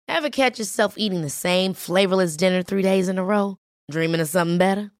Ever catch yourself eating the same flavorless dinner 3 days in a row? Dreaming of something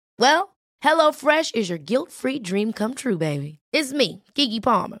better? Well, HelloFresh is your guilt-free dream come true, baby. It's me, Keke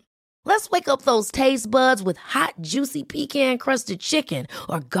Palmer. Let's wake up those taste buds with hot, juicy pecan-crusted chicken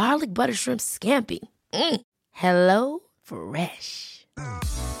or garlic butter shrimp scampi. Hello Fresh.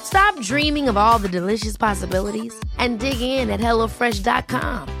 Stop dreaming of all the delicious possibilities and dig in at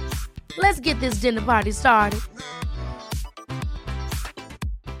HelloFresh.com. Let's get this dinner party started.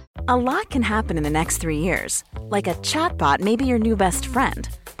 A lot can happen in the next 3 years. Like a chatbot may be your new best friend.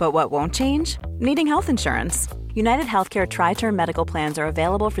 But what won't change? Needing health insurance. United Healthcare Tri-Term Medical Plans are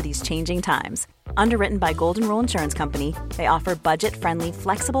available for these changing times. Underwritten by Golden Rule Insurance Company, they offer budget-friendly,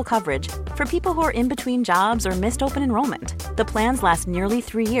 flexible coverage for people who are in between jobs or missed open enrollment. The plans last nearly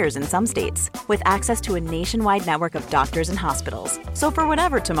 3 years in some states, with access to a nationwide network of doctors and hospitals. So for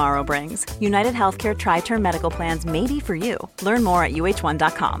whatever tomorrow brings, United Healthcare Tri-Term Medical Plans may be for you. Learn more at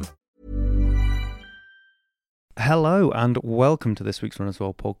uh1.com. Hello and welcome to this week's Runners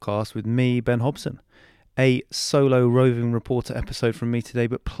World podcast with me, Ben Hobson. A solo roving reporter episode from me today,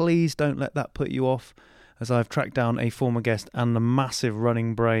 but please don't let that put you off, as I've tracked down a former guest and a massive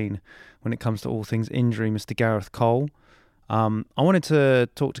running brain when it comes to all things injury, Mr. Gareth Cole. I wanted to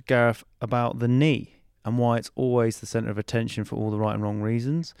talk to Gareth about the knee and why it's always the centre of attention for all the right and wrong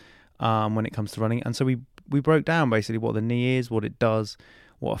reasons when it comes to running. And so we broke down basically what the knee is, what it does,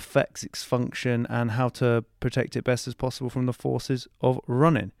 what affects its function, and how to protect it best as possible from the forces of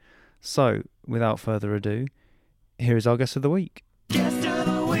running. So, without further ado, here is our guest of the week. Guest of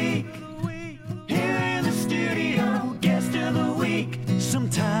the week, here in the studio. Guest of the week,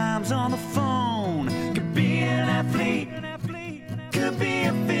 sometimes on the phone. Could be an athlete, could be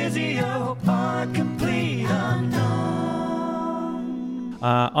a physio, or a complete unknown.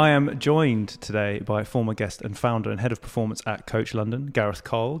 I am joined today by former guest and founder and head of performance at Coach London, Gareth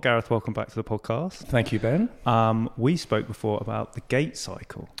Cole. Gareth, welcome back to the podcast. Thank you, Ben. We spoke before about the gait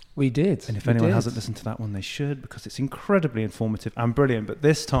cycle. We did. And if anyone hasn't listened to that one, they should, because it's incredibly informative and brilliant. But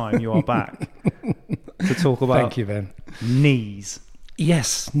this time you are back to talk about Thank you, Ben. Knees.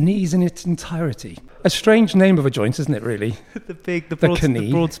 Yes, knees in its entirety. A strange name of a joint, isn't it, really? the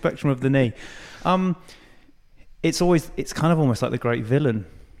broad spectrum of the knee. It's kind of almost like the great villain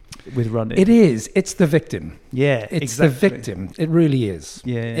with running. It is. It's the victim. Yeah, it's exactly. the victim. It really is.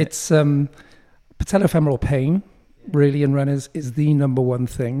 Yeah. It's patellofemoral pain, really, in runners is the number one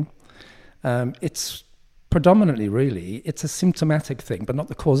thing. It's predominantly, really, it's a symptomatic thing, but not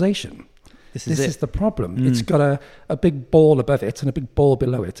the causation. This is the problem. It's got a big ball above it and a big ball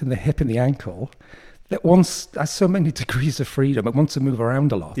below it in the hip and the ankle that has so many degrees of freedom. It wants to move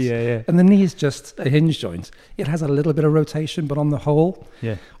around a lot. Yeah. And the knee is just a hinge joint. It has a little bit of rotation, but on the whole,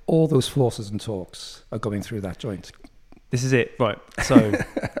 all those forces and torques are going through that joint. This is it. Right. So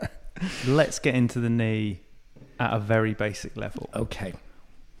let's get into the knee at a very basic level. Okay.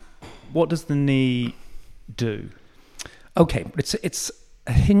 What does the knee do? Okay. It's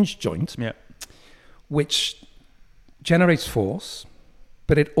a hinge joint, which generates force,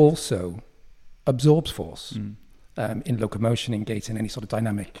 but it also absorbs force in locomotion, in gait, in any sort of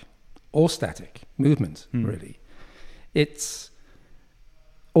dynamic or static movement, really. It's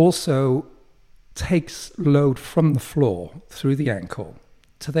also takes load from the floor through the ankle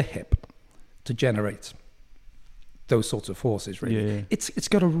to the hip to generate those sorts of forces, really. Yeah. It's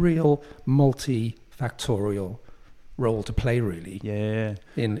got a real multifactorial role to play, really. In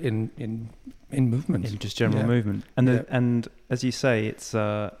movement, in just general movement, and and as you say, it's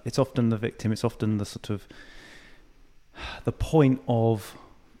often the victim. It's often the sort of the point of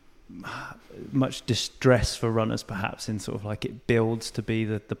much distress for runners, perhaps, in sort of like it builds to be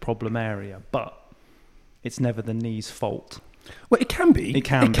the problem area, but it's never the knee's fault. Well, it can be. It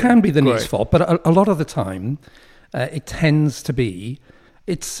can be the knee's fault, but a lot of the time, it tends to be.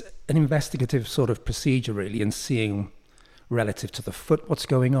 It's an investigative sort of procedure, really, in seeing relative to the foot what's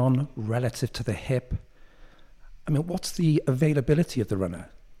going on, relative to the hip. I mean, what's the availability of the runner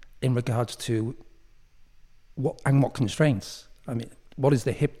in regards to what constraints? I mean, what is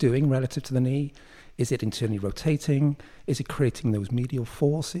the hip doing relative to the knee? Is it internally rotating? Is it creating those medial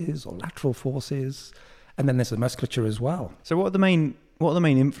forces or lateral forces? And then there's the musculature as well. So what are the main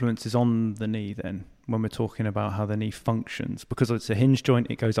influences on the knee then, when we're talking about how the knee functions? Because it's a hinge joint,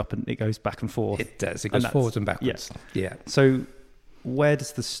 it goes up and it goes back and forth. It does. It goes forwards and backwards. Yeah. So where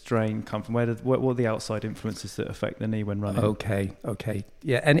does the strain come from? What are the outside influences that affect the knee when running? Okay.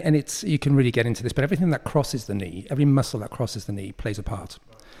 Yeah, and it's, you can really get into this, but everything that crosses the knee, every muscle that crosses the knee plays a part.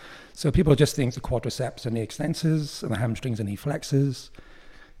 So people just think the quadriceps are knee extensors and the hamstrings are knee flexors.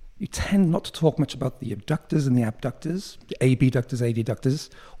 You tend not to talk much about the abductors and the abductors, the abductors, adductors.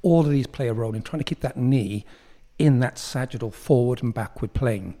 All of these play a role in trying to keep that knee in that sagittal forward and backward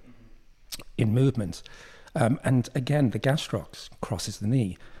plane in movement. And again, the gastrocs crosses the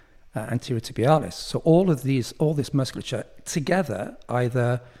knee, anterior tibialis. So all this musculature together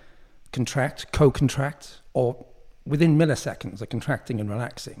either contract, co-contract, or within milliseconds are contracting and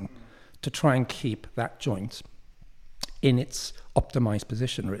relaxing to try and keep that joint in its optimized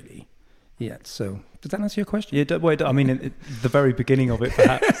position, really. Yeah, so does that answer your question? Yeah, I mean, the very beginning of it,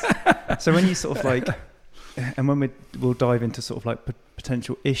 perhaps. So when you sort of like, and when we'll dive into sort of like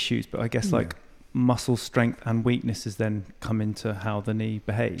potential issues, but I guess like muscle strength and weaknesses then come into how the knee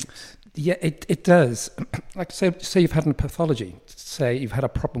behaves. Yeah, it does. Like say you've had a pathology, say you've had a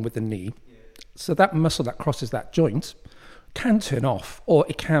problem with the knee, so that muscle that crosses that joint can turn off, or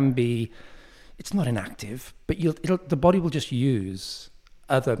it can be, it's not inactive, but the body will just use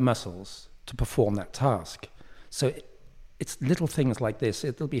other muscles to perform that task. So it's little things like this.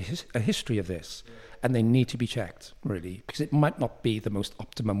 There'll be a history of this, and they need to be checked, really, because it might not be the most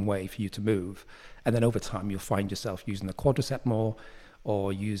optimum way for you to move. And then over time, you'll find yourself using the quadricep more,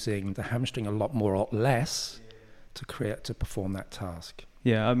 or using the hamstring a lot more or less to perform that task.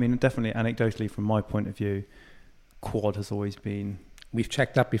 Yeah, I mean, definitely anecdotally, from my point of view, quad has always been... We've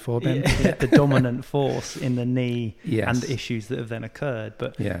checked that before, Ben. The dominant force in the knee, yes, and the issues that have then occurred.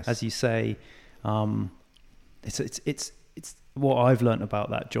 But yes, as you say, it's what I've learnt about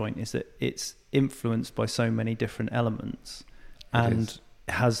that joint is that it's influenced by so many different elements, and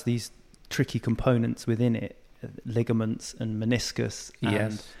has these tricky components within it, ligaments and meniscus,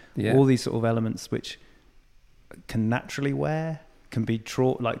 and all these sort of elements which can naturally wear, can be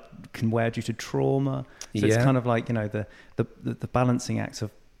can wear due to trauma. So it's kind of like, you know, the balancing act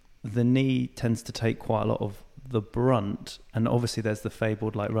of the knee tends to take quite a lot of the brunt, and obviously there's the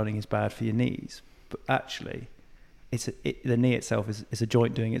fabled like running is bad for your knees, but actually the knee itself is a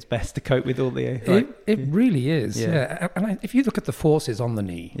joint doing its best to cope with all the... It really is, yeah. And if you look at the forces on the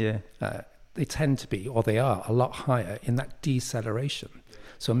knee, they tend to be, or they are, a lot higher in that deceleration.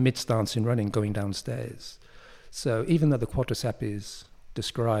 So mid-stance in running, going downstairs. So even though the quadricep is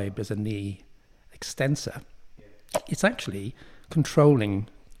described as a knee extensor, it's actually controlling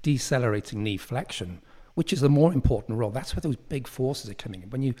decelerating knee flexion, which is the more important role. That's where those big forces are coming in.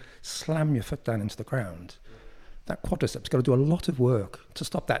 When you slam your foot down into the ground, that quadricep's got to do a lot of work to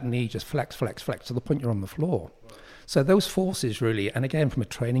stop that knee just flex to the point you're on the floor. So those forces really, and again, from a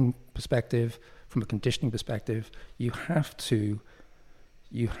training perspective, from a conditioning perspective, you have to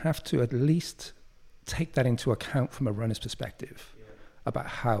at least take that into account from a runner's perspective about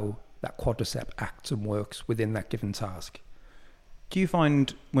how that quadricep acts and works within that given task. Do you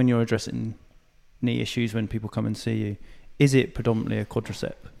find when you're addressing knee issues, when people come and see you, is it predominantly a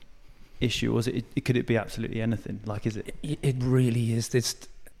quadricep issue, or could it be absolutely anything? Like, is it? It really is.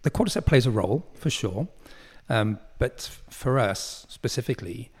 The quadricep plays a role for sure, but for us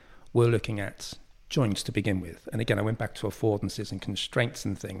specifically, we're looking at joints to begin with. And again, I went back to affordances and constraints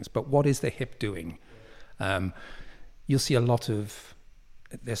and things, but what is the hip doing? You'll see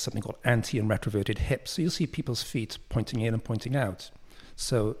there's something called anti and retroverted hips. So you'll see people's feet pointing in and pointing out.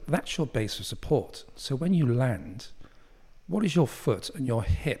 So that's your base of support. So when you land, what is your foot and your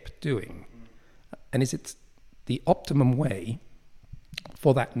hip doing? And is it the optimum way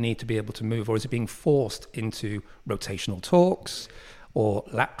for that knee to be able to move, or is it being forced into rotational torques or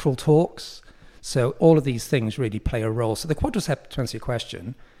lateral torques? So all of these things really play a role. So the quadricep, to answer your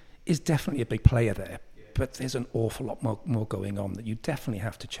question, is definitely a big player there, but there's an awful lot more going on that you definitely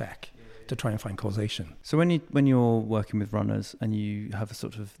have to check to try and find causation. So when you're working with runners and you have a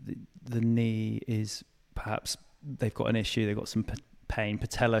sort of the knee is perhaps they've got an issue, they've got some pain,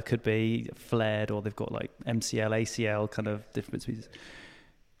 patella could be flared, or they've got like MCL, ACL kind of different pieces.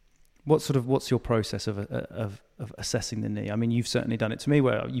 What's your process of assessing the knee? I mean, you've certainly done it to me,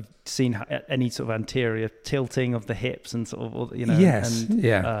 where you've seen any sort of anterior tilting of the hips and sort of, you know,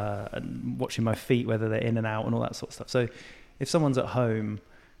 and watching my feet, whether they're in and out and all that sort of stuff. So if someone's at home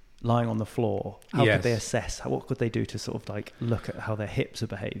lying on the floor, how could they assess? What could they do to sort of like look at how their hips are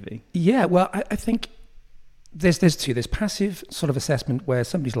behaving? Yeah, well, I think there's two. There's passive sort of assessment where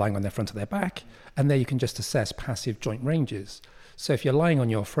somebody's lying on their front of their back, and there you can just assess passive joint ranges. So if you're lying on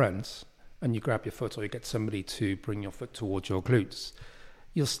your front and you grab your foot, or you get somebody to bring your foot towards your glutes,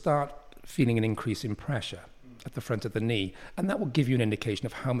 you'll start feeling an increase in pressure at the front of the knee, and that will give you an indication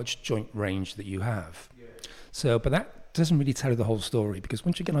of how much joint range that you have. So, but that doesn't really tell you the whole story, because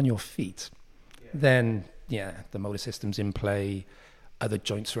once you get on your feet, then the motor system's in play, other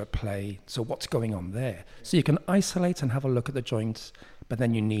joints are at play. So what's going on there? So you can isolate and have a look at the joints, but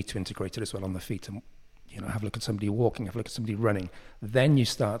then you need to integrate it as well on the feet and, have a look at somebody walking, have a look at somebody running. Then you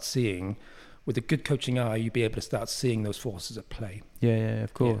start seeing, with a good coaching eye, you'll be able to start seeing those forces at play. Yeah,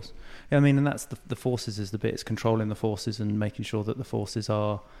 of course. Yeah, I mean, and that's the forces is the bit. It's controlling the forces and making sure that the forces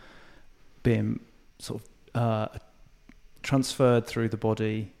are being sort of transferred through the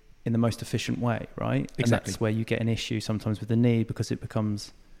body in the most efficient way, right? Exactly. And that's where you get an issue sometimes with the knee because it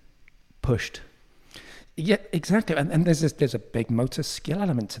becomes pushed. Yeah, exactly. And there's a big motor skill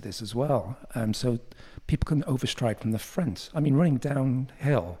element to this as well. So people can overstride from the front. I mean, running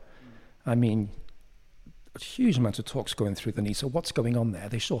downhill, a huge amount of torque's going through the knee. So what's going on there? Are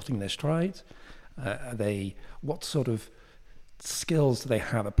they shortening their stride? What sort of skills do they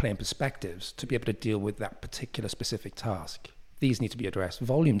have at playing perspectives to be able to deal with that particular specific task? These need to be addressed.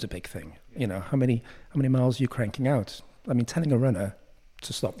 Volume's a big thing. How many miles are you cranking out? Telling a runner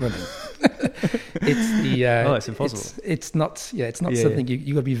to stop running. It's impossible. It's not something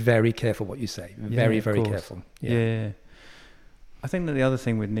you got to be very careful what you say. Very careful. Yeah. I think that the other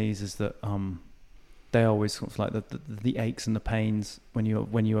thing with knees is that they always sort of like the aches and the pains when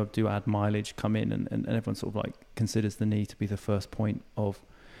you do add mileage come in, and everyone sort of like considers the knee to be the first point of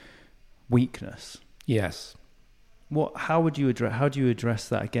weakness. Yes. How do you address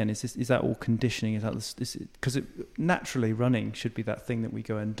that again? Is that all conditioning? Because naturally running should be that thing that we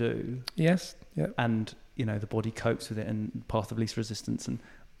go and do. Yes. Yeah. And the body copes with it, and path of least resistance, and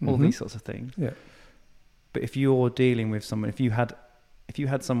all these sorts of things. Yeah. But if you're dealing with someone, if you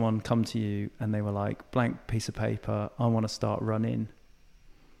had someone come to you and they were like, blank piece of paper, I want to start running,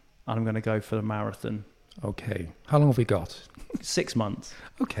 I'm going to go for the marathon. Okay. How long have we got? 6 months.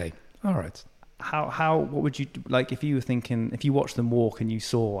 Okay. All right. What would you like if you were thinking, if you watched them walk and you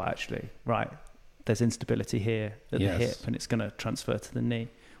saw actually, right, there's instability here at the hip and it's going to transfer to the knee.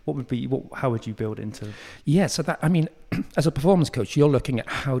 How would you build into? Yeah. So as a performance coach, you're looking at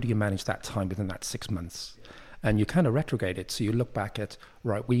how do you manage that time within that 6 months? And you kind of retrograde it. So you look back at,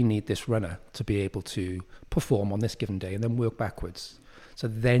 right, we need this runner to be able to perform on this given day, and then work backwards. So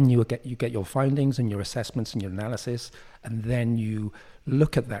then you get your findings and your assessments and your analysis, and then you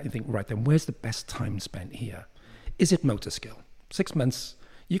look at that and think, right, then where's the best time spent here? Is it motor skill? 6 months,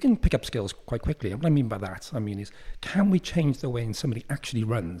 you can pick up skills quite quickly. And what I mean by that, is can we change the way somebody actually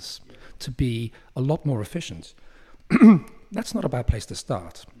runs to be a lot more efficient? That's not a bad place to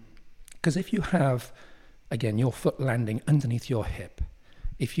start. Because if you have, again, your foot landing underneath your hip,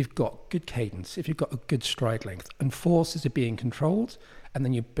 if you've got good cadence, if you've got a good stride length, and forces are being controlled, and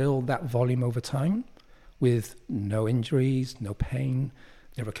then you build that volume over time with no injuries, no pain,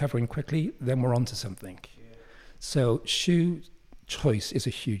 they're recovering quickly, then we're onto something. Yeah. So shoe choice is a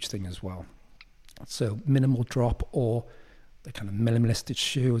huge thing as well. So minimal drop or the kind of minimalistic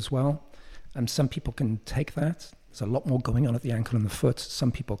shoe as well. Some people can take that. There's a lot more going on at the ankle and the foot.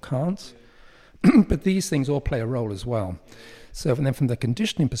 Some people can't. Yeah. But these things all play a role as well. So and then from the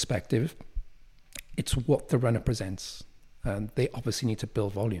conditioning perspective, it's what the runner presents. They obviously need to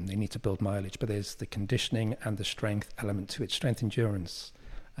build volume, they need to build mileage, but there's the conditioning and the strength element to it, strength endurance,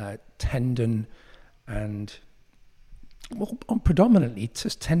 tendon, and predominantly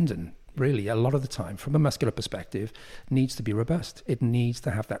just tendon, really, a lot of the time, from a muscular perspective, needs to be robust. It needs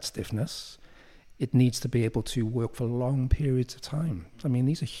to have that stiffness. It needs to be able to work for long periods of time.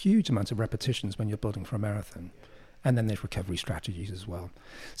 These are huge amounts of repetitions when you're building for a marathon. And then there's recovery strategies as well.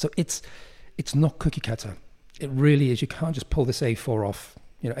 So it's not cookie cutter. It really is. You can't just pull this A4 off,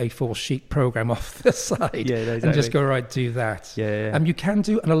 A4 sheet program off the side exactly. and just go, right, do that. Yeah. You can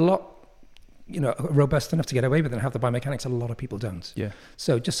do, and a lot, robust enough to get away with it and have the biomechanics. A lot of people don't. Yeah.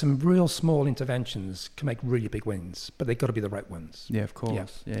 So just some real small interventions can make really big wins, but they've got to be the right ones. Yeah, of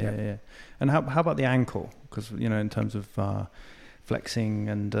course. Yeah. And how about the ankle? Because, in terms of flexing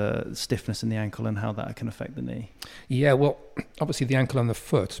and stiffness in the ankle and how that can affect the knee. Yeah, well, obviously the ankle and the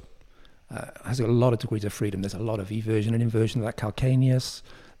foot has a lot of degrees of freedom. There's a lot of eversion and inversion of that calcaneus,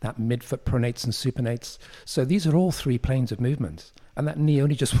 that midfoot pronates and supinates. So these are all three planes of movement. And that knee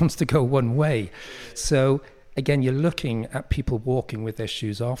only just wants to go one way. So again, you're looking at people walking with their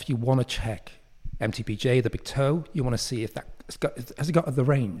shoes off. You want to check MTBJ, the big toe. You want to see if has it got the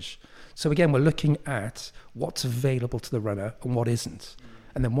range. So again, we're looking at what's available to the runner and what isn't.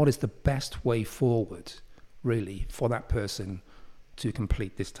 And then what is the best way forward, really, for that person to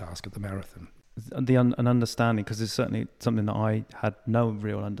complete this task of the marathon. An understanding, because it's certainly something that I had no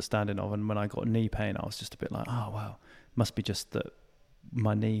real understanding of, and when I got knee pain I was just a bit like, oh wow, must be just that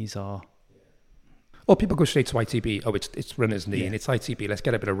my knees are... Or people go straight to ITB, it's runner's knee and it's ITB, let's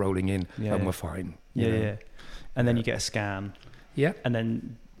get a bit of rolling in and we're fine. Yeah. And then you get a scan. Yeah. And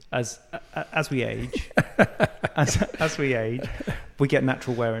then as we age, as we age, we get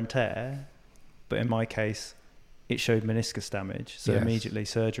natural wear and tear. But in my case, it showed meniscus damage, so immediately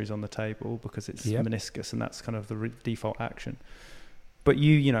surgery's on the table because it's meniscus, and that's kind of the default action. But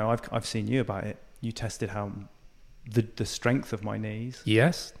you know, I've seen you about it. You tested how the strength of my knees.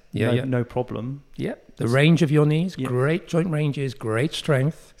 Yes. No problem. Yeah. The range of your knees, great joint ranges, great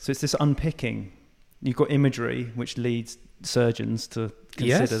strength. So it's this unpicking. You've got imagery which leads surgeons to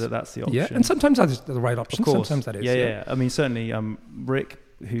consider that that's the option. Yeah, and sometimes that is the right option. Of course. Sometimes that is. Yeah. I mean, certainly Rick,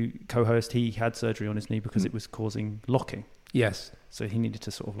 who co-host, he had surgery on his knee because it was causing locking. Yes. So he needed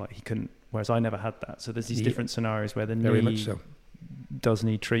to sort of like, he couldn't, whereas I never had that. So there's these different scenarios where the very knee much so. does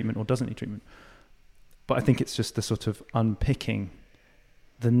need treatment or doesn't need treatment. But I think it's just the sort of unpicking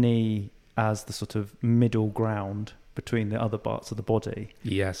the knee as the sort of middle ground between the other parts of the body.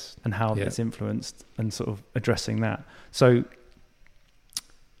 Yes. And how it's influenced and sort of addressing that. So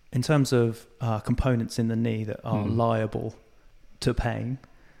in terms of components in the knee that are liable to pain,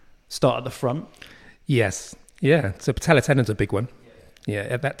 start at the front. Yes. Yeah. So patellar tendon's a big one.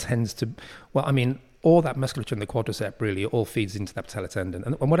 Yeah. That tends to, well, I mean, all that musculature in the quadricep really all feeds into that patellar tendon.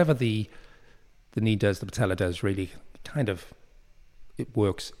 And whatever the knee does, the patella does, really kind of, it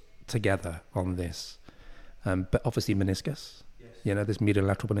works together on this. But obviously meniscus, there's medial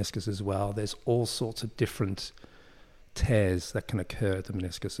lateral meniscus as well. There's all sorts of different tears that can occur at the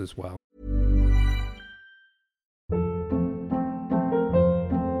meniscus as well.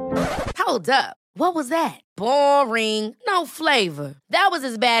 Hold up. What was that? Boring. No flavor. That was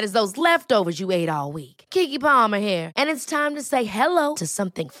as bad as those leftovers you ate all week. Keke Palmer here, and it's time to say hello to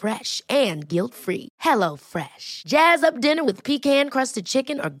something fresh and guilt-free. Hello Fresh. Jazz up dinner with pecan-crusted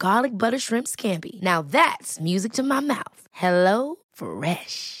chicken or garlic butter shrimp scampi. Now that's music to my mouth. Hello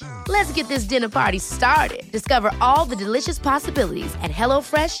Fresh. Let's get this dinner party started. Discover all the delicious possibilities at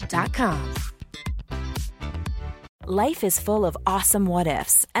HelloFresh.com. Life is full of awesome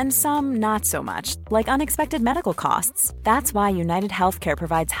what-ifs, and some not so much, like unexpected medical costs. That's why United Healthcare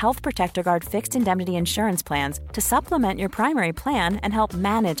provides Health Protector Guard fixed indemnity insurance plans to supplement your primary plan and help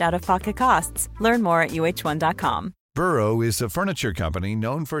manage out-of-pocket costs. Learn more at UH1.com. Burrow is a furniture company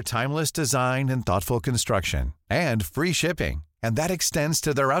known for timeless design and thoughtful construction, and free shipping, and that extends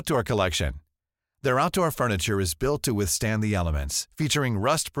to their outdoor collection. Their outdoor furniture is built to withstand the elements, featuring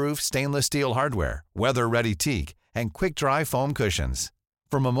rust-proof stainless steel hardware, weather-ready teak, and quick-dry foam cushions.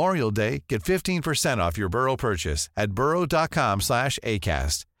 For Memorial Day, get 15% off your Burrow purchase at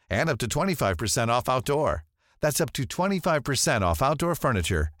burrow.com/ACAST and up to 25% off outdoor. That's up to 25% off outdoor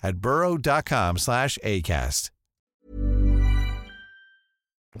furniture at burrow.com/ACAST.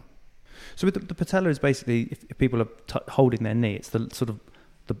 So with the patella is basically, if people are holding their knee, it's the sort of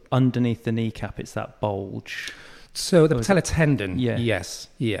the underneath the kneecap, it's that bulge. So the patellar tendon, yes.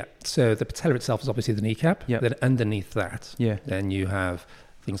 So the patella itself is obviously the kneecap. Yeah. Then underneath that, then you have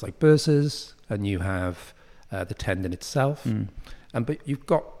things like bursas, and you have the tendon itself. But you've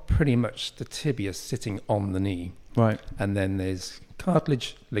got pretty much the tibia sitting on the knee. Right. And then there's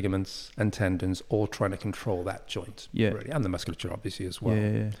cartilage, ligaments, and tendons all trying to control that joint. Yeah. Really, and the musculature, obviously, as well.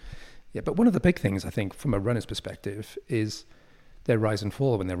 Yeah. But one of the big things, I think, from a runner's perspective, is their rise and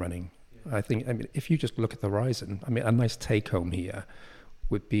fall when they're running. I mean, if you just look at the horizon, I mean, a nice take-home here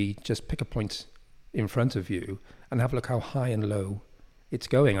would be just pick a point in front of you and have a look how high and low it's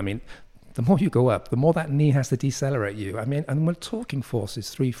going. I mean, the more you go up, the more that knee has to decelerate you. I mean, and we're talking forces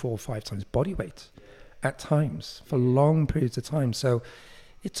 3, 4, 5 times body weight at times for long periods of time. So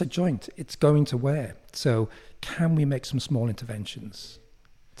it's a joint, it's going to wear. So can we make some small interventions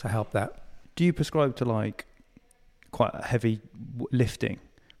to help that? Do you prescribe to like quite heavy lifting?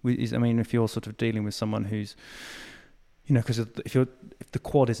 I mean, if you're sort of dealing with someone who's, because if the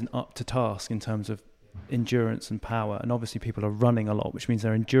quad isn't up to task in terms of endurance and power, and obviously people are running a lot, which means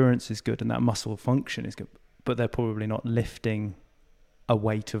their endurance is good and that muscle function is good, but they're probably not lifting a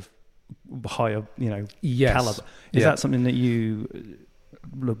weight of higher, caliber. Is that something that you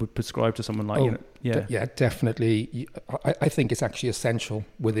would prescribe to someone like? Yeah, definitely. I think it's actually essential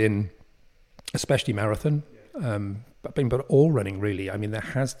within, especially marathon. But all running, really. I mean, there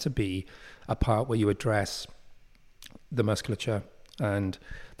has to be a part where you address the musculature and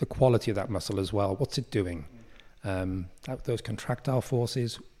the quality of that muscle as well. What's it doing? Those contractile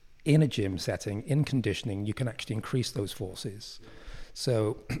forces in a gym setting, in conditioning, you can actually increase those forces.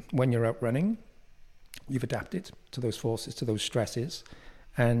 So when you're out running, you've adapted to those forces, to those stresses,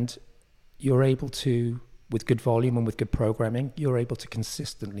 and you're able to, with good volume and with good programming, you're able to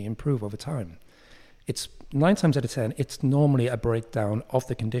consistently improve over time. It's 9 times out of 10, it's normally a breakdown of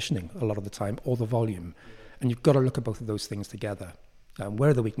the conditioning a lot of the time, or the volume. And you've got to look at both of those things together.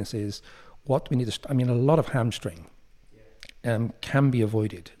 Where are the weaknesses? What we need to... I mean, a lot of hamstring can be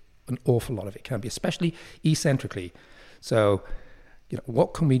avoided. An awful lot of it can be, especially eccentrically. So,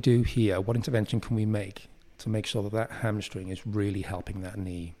 what can we do here? What intervention can we make to make sure that hamstring is really helping that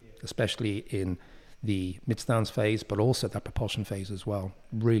knee, especially in the mid-stance phase, but also that propulsion phase as well.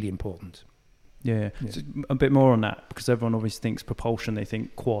 Really important. Yeah. So a bit more on that, because everyone always thinks propulsion, they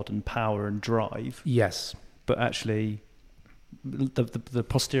think quad and power and drive. Yes. But actually, the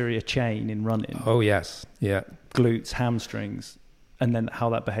posterior chain in running. Oh, yes. Yeah. Glutes, hamstrings, and then how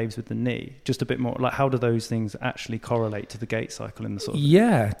that behaves with the knee. Just a bit more, like how do those things actually correlate to the gait cycle in the sort of...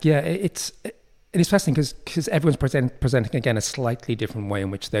 Yeah. It's fascinating because everyone's presenting, again, a slightly different way in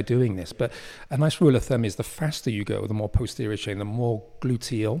which they're doing this. But a nice rule of thumb is the faster you go, the more posterior chain, the more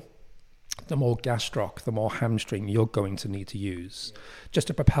gluteal, the more gastroc, the more hamstring you're going to need to use just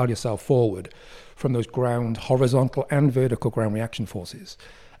to propel yourself forward from those ground, horizontal and vertical ground reaction forces.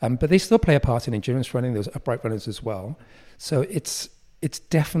 But they still play a part in endurance running, those upright runners as well. So it's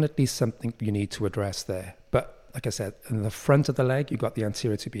definitely something you need to address there. But like I said, in the front of the leg, you've got the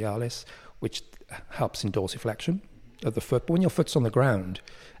anterior tibialis, which helps in dorsiflexion of the foot. But when your foot's on the ground,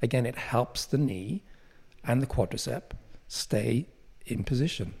 again, it helps the knee and the quadricep stay in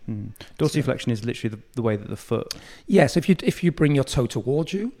position. Dorsiflexion is literally the way that the foot... Yes, if you bring your toe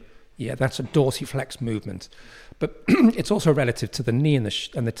towards you, that's a dorsiflex movement. But it's also relative to the knee and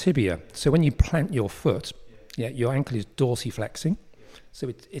the tibia. So when you plant your foot, your ankle is dorsiflexing.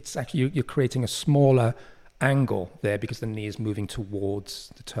 So it's actually, you're creating a smaller angle there because the knee is moving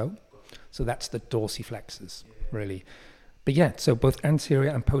towards the toe. So that's the dorsiflexors, really. But so both anterior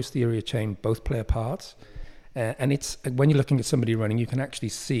and posterior chain both play a part. And it's when you're looking at somebody running, you can actually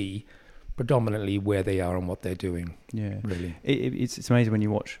see predominantly where they are and what they're doing. Yeah, really. It's amazing when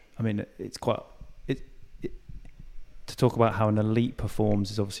you watch. I mean, it's quite... to talk about how an elite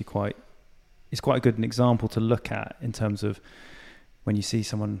performs is obviously quite a good an example to look at in terms of when you see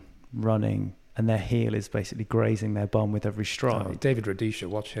someone running and their heel is basically grazing their bum with every stride. Oh, David Rudisha,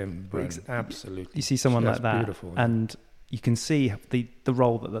 watch him run. Absolutely. You see someone like that, beautiful, and you can see the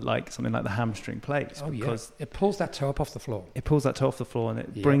role that like something like the hamstring plays. Oh, because it pulls that toe up off the floor. It pulls that toe off the floor and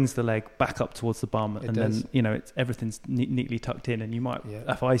it brings the leg back up towards the bum, and does. then everything's neatly tucked in. And you might,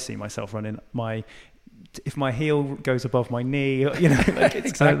 if I see myself running, if my heel goes above my knee, like it's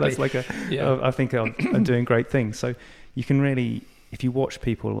exactly. That's like I think I'm doing great things. So you can really, if you watch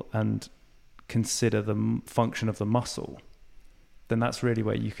people and consider the function of the muscle, then that's really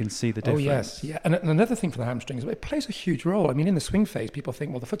where you can see the difference. Oh, yes. And another thing for the hamstring is it plays a huge role. I mean, in the swing phase, people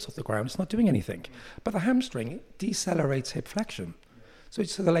think, well, the foot's off the ground, it's not doing anything. But the hamstring decelerates hip flexion. So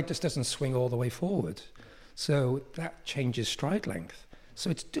the leg just doesn't swing all the way forward. So that changes stride length. So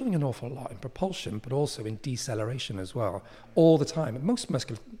it's doing an awful lot in propulsion, but also in deceleration as well, all the time. And most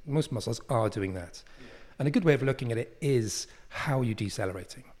muscles are doing that. And a good way of looking at it is how are you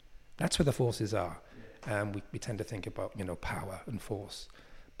decelerating? That's where the forces are. We tend to think about, power and force,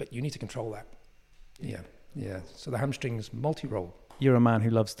 but you need to control that. Yeah. So the hamstring's multi-role. You're a man who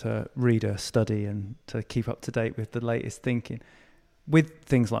loves to read, study, and to keep up to date with the latest thinking. With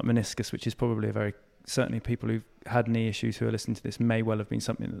things like meniscus, which is probably certainly people who've had knee issues who are listening to this may well have been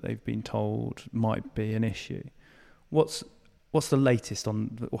something that they've been told might be an issue. What's the latest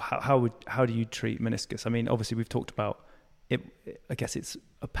on how do you treat meniscus? I mean, obviously we've talked about it. I guess it's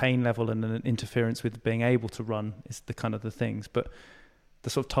a pain level and an interference with being able to run is the kind of the things, but the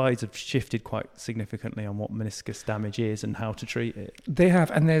sort of tides have shifted quite significantly on what meniscus damage is and how to treat it. They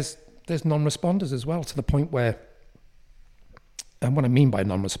have, and there's non-responders as well, to the point where, and what I mean by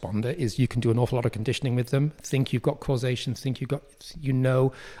non-responder is you can do an awful lot of conditioning with them, think you've got causation, think you've got,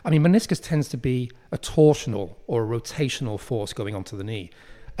 I mean, meniscus tends to be a torsional or a rotational force going onto the knee.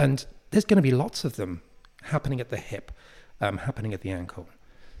 And there's going to be lots of them happening at the hip, happening at the ankle.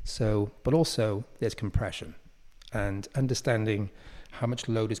 So, but also there's compression and understanding how much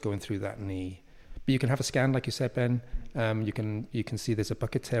load is going through that knee. But you can have a scan, like you said, Ben. You can see there's a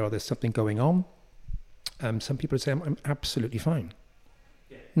bucket tear or there's something going on. Some people say, I'm absolutely fine.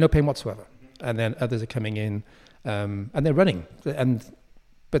 No pain whatsoever. And then others are coming in and they're running.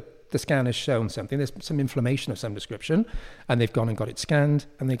 But the scan has shown something. There's some inflammation of some description. And they've gone and got it scanned.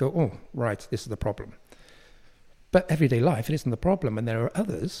 And they go, oh, right, this is the problem. But everyday life, it isn't the problem. And there are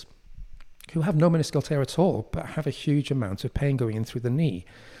others who have no meniscal tear at all, but have a huge amount of pain going in through the knee.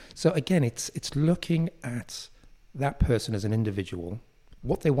 So again, it's looking at that person as an individual,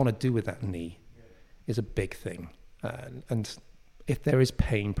 what they want to do with that knee is a big thing. And if there is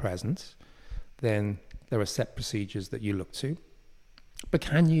pain present, then there are set procedures that you look to. But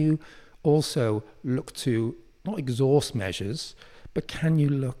can you also look to not exhaust measures, but can you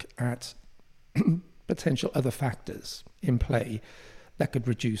look at potential other factors in play that could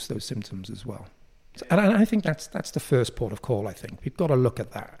reduce those symptoms as well? And I think that's the first port of call, I think. We've got to look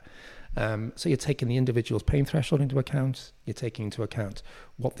at that. So you're taking the individual's pain threshold into account. You're taking into account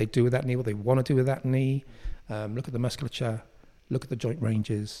what they do with that knee, what they want to do with that knee. Look at the musculature, look at the joint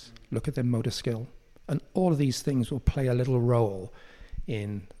ranges, look at their motor skill. And all of these things will play a little role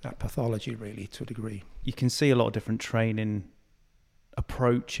in that pathology, really, to a degree. You can see a lot of different training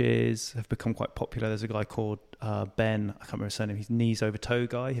approaches have become quite popular. There's a guy called Ben, I can't remember his surname, he's knees over toe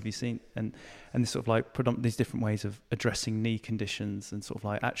guy. Have you seen? And this sort of like these different ways of addressing knee conditions and sort of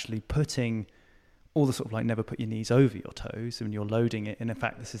like actually putting all the sort of like never put your knees over your toes when you're loading it. And in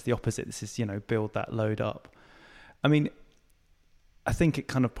fact, this is the opposite. This is, build that load up. I mean, I think it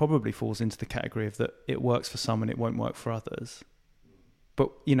kind of probably falls into the category of that it works for some and it won't work for others.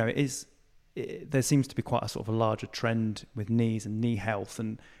 But, there seems to be quite a sort of a larger trend with knees and knee health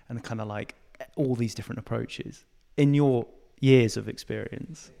and kind of like all these different approaches. In your years of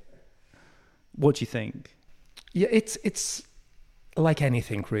experience, what do you think? Yeah, it's like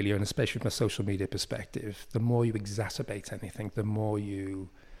anything really, and especially from a social media perspective, the more you exacerbate anything, the more you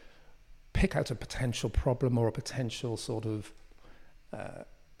pick out a potential problem or a potential sort of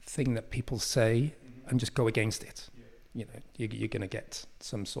thing that people say and just go against it. You're going to get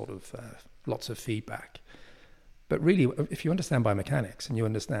some sort of lots of feedback. But really, if you understand biomechanics and you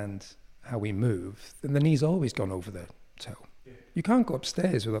understand how we move, then the knee's always gone over the toe. Yeah. You can't go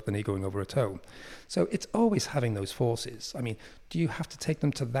upstairs without the knee going over a toe. So it's always having those forces. I mean, do you have to take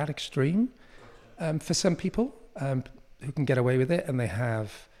them to that extreme? For some people who can get away with it and they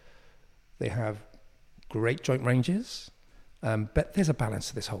have great joint ranges, but there's a balance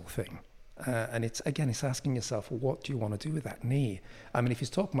to this whole thing. And it's asking yourself, well, what do you want to do with that knee? I mean, if he's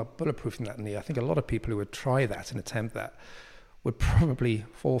talking about bulletproofing that knee, I think a lot of people who would try that and attempt that would probably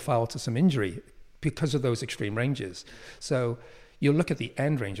fall foul to some injury because of those extreme ranges. So you'll look at the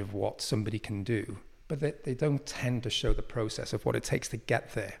end range of what somebody can do, but they don't tend to show the process of what it takes to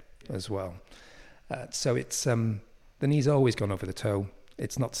get there as well. So it's the knee's always gone over the toe.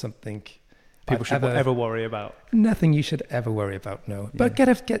 It's not something people should ever worry about. Nothing you should ever worry about, no. But get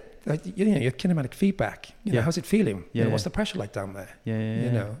your kinematic feedback. How's it feeling? What's the pressure like down there?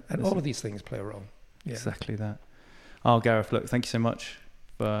 And all of these things play a role. Yeah. Exactly that. Oh, Gareth, look, thank you so much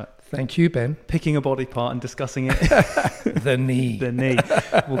for... Thank you, Ben. Picking a body part and discussing it. The knee. The knee.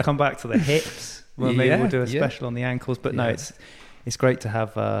 We'll come back to the hips. Well, maybe we'll do a special on the ankles. But no, it's great to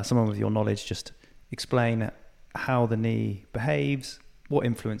have someone with your knowledge just explain how the knee behaves, what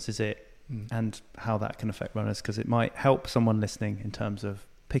influences it, and how that can affect runners, because it might help someone listening in terms of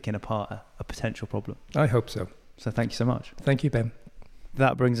picking apart a potential problem. I hope so. So thank you so much. Thank you, Ben.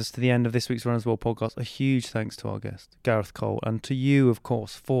 That brings us to the end of this week's Runners World podcast. A huge thanks to our guest, Gareth Cole, and to you, of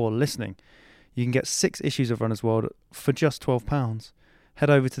course, for listening. You can get 6 issues of Runners World for just £12. Head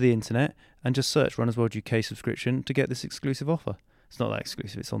over to the internet and just search Runners World UK subscription to get this exclusive offer. It's not that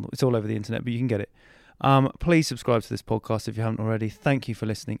exclusive, it's all over the internet, but you can get it. Please subscribe to this podcast if you haven't already. Thank you for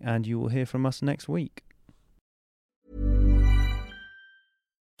listening, and you will hear from us next week.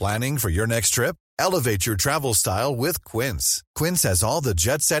 Planning for your next trip? Elevate your travel style with Quince. Quince has all the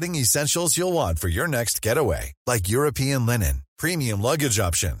jet-setting essentials you'll want for your next getaway, like European linen, premium luggage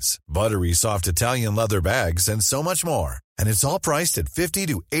options, buttery soft Italian leather bags, and so much more. And it's all priced at 50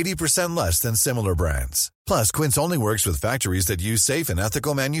 to 80% less than similar brands. Plus, Quince only works with factories that use safe and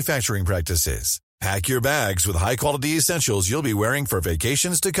ethical manufacturing practices. Pack your bags with high-quality essentials you'll be wearing for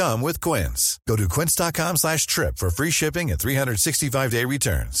vacations to come with Quince. Go to quince.com/trip for free shipping and 365-day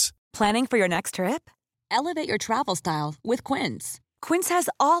returns. Planning for your next trip? Elevate your travel style with Quince. Quince has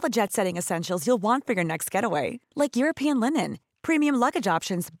all the jet-setting essentials you'll want for your next getaway, like European linen, premium luggage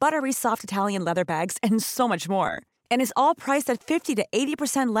options, buttery soft Italian leather bags, and so much more. And is all priced at 50 to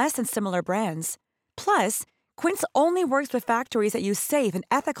 80% less than similar brands. Plus, Quince only works with factories that use safe and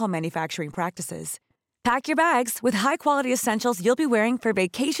ethical manufacturing practices. Pack your bags with high-quality essentials you'll be wearing for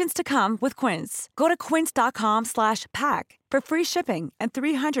vacations to come with Quince. Go to quince.com/pack for free shipping and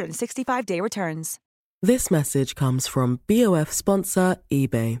 365-day returns. This message comes from BOF sponsor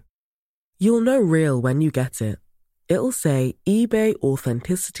eBay. You'll know real when you get it. It'll say eBay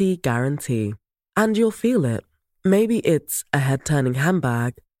Authenticity Guarantee. And you'll feel it. Maybe it's a head-turning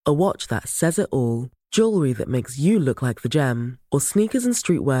handbag, a watch that says it all, jewelry that makes you look like the gem, or sneakers and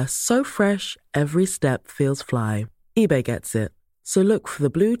streetwear so fresh, every step feels fly. eBay gets it. So look for the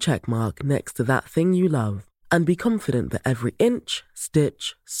blue check mark next to that thing you love and be confident that every inch,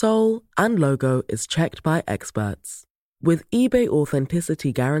 stitch, sole, and logo is checked by experts. With eBay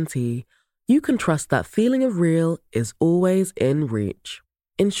Authenticity Guarantee, you can trust that feeling of real is always in reach.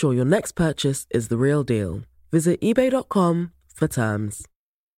 Ensure your next purchase is the real deal. Visit ebay.com for terms.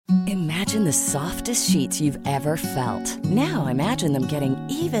 Imagine the softest sheets you've ever felt. Now imagine them getting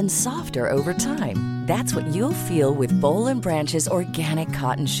even softer over time. That's what you'll feel with Boll & Branch's organic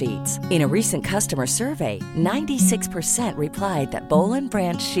cotton sheets. In a recent customer survey, 96% replied that Boll &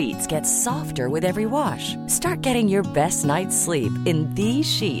 Branch sheets get softer with every wash. Start getting your best night's sleep in these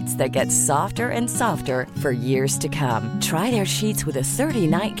sheets that get softer and softer for years to come. Try their sheets with a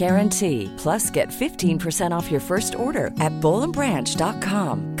 30-night guarantee. Plus, get 15% off your first order at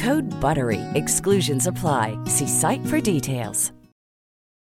bollandbranch.com. Code BUTTERY. Exclusions apply. See site for details.